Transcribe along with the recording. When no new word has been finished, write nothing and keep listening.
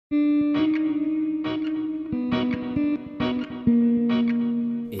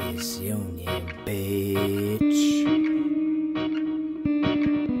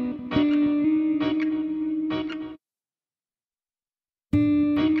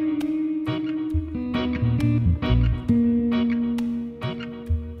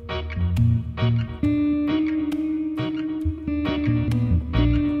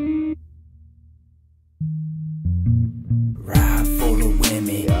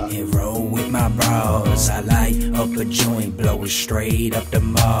bros. I light up a joint, blow it straight up the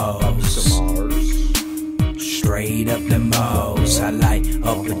moles. Straight up the moles. I light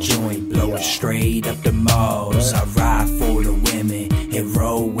up a joint, blow it straight up the moles. I ride for the women and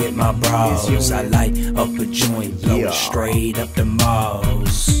roll with my bros. I light up a joint, blow it straight up the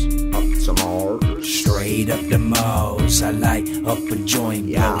moles. Straight up the moles. I light up a joint,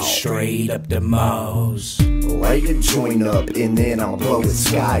 blow it straight up the moles. Light a joint up and then I'll blow it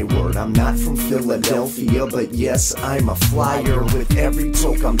skyward. I'm not from Philadelphia, but yes, I'm a flyer. With every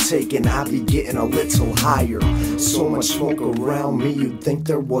toke I'm taking, I be getting a little higher. So much smoke around me, you'd think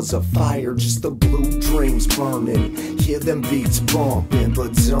there was a fire. Just the blue dreams burning, hear them beats bumping,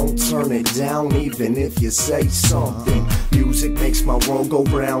 but don't turn it down even if you say something. Music makes my world go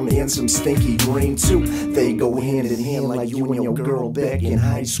round, and some stinky green too. They go hand in hand like you and your girl back in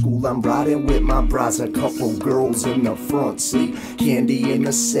high school. I'm riding with my bros, a couple girls in the front seat, candy in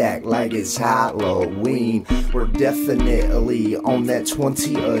the sack like it's Halloween. We're definitely on that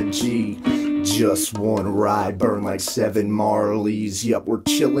 20 a G. Just one ride, burn like 7 Marleys. Yup, we're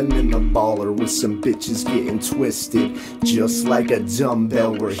chillin' in the baller with some bitches getting twisted. Just like a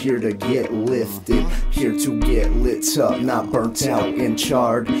dumbbell, we're here to get lifted. Here to get lit up, not burnt out and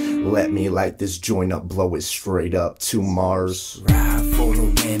charred. Let me light this joint up, blow it straight up to Mars. Ride for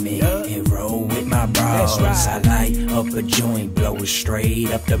the women and roll with my bros. I light up a joint, blow it straight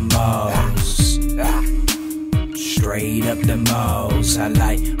up the moles. Straight up the moles. I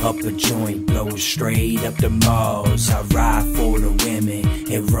light up a joint, blow it straight up the moles. I ride for the women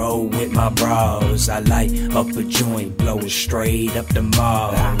and roll with my bros. I light up a joint, blow it straight up the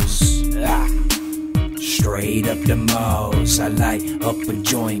moles. Straight up the moles. I light up a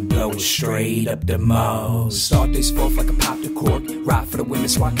joint, blow it straight up the moles. Start this forth like a pop the cork. Ride for the women,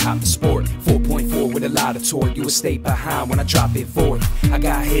 so I cop the sport. 4.4 with a lot of torque. You will stay behind when I drop it forth. I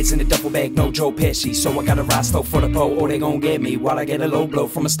got heads in the duffel bag, no Joe Pesci, so I gotta ride slow for the pole, or they gon' get me while I get a low blow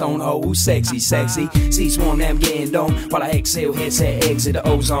from a stone hoe who's sexy. Sees one them getting done while I exhale, headset exit the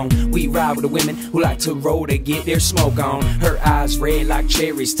ozone. We ride with the women who like to roll to get their smoke on. Her eyes red like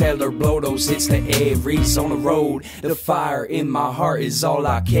cherries, tell her blow those hits to Aries on the road. The fire in my heart is all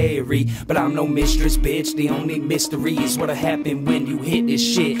I carry, but I'm no mistress, bitch. The only mystery is what'll happen when you hit this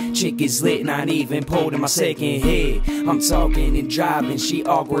shit. Chick is lit, not even pulled in my second head. I'm talking and driving, she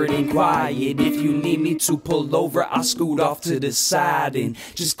awkward and quiet. If you need me to pull over, I'll scoot off to the side and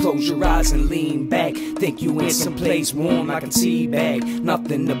just close your eyes and lean back. Think you in some place warm like a tea bag.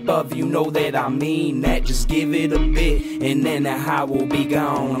 Nothing above you, know that I mean that. Just give it a bit and then the high will be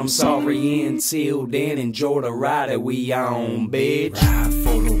gone. I'm sorry until then, enjoy the ride that we on, bitch. Ride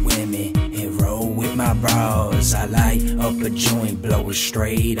for the women and roll with my bros. I light up a joint, blow it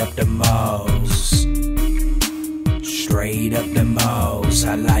straight up the moles. Straight up the moles.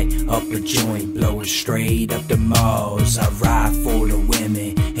 I light up a joint, blow it straight up the moles. I ride for the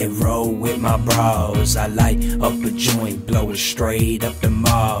women and roll with my bros. I light up a joint, blow it straight up the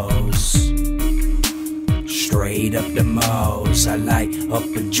moles. Straight up the moles. I light up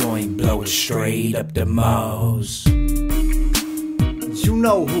a joint, blow it straight up the moles. You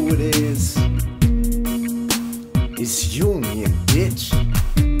know who it is. It's Union, bitch.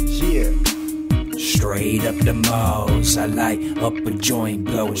 Yeah. Straight up the moles. I light up a joint,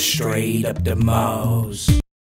 blow it straight up the moles.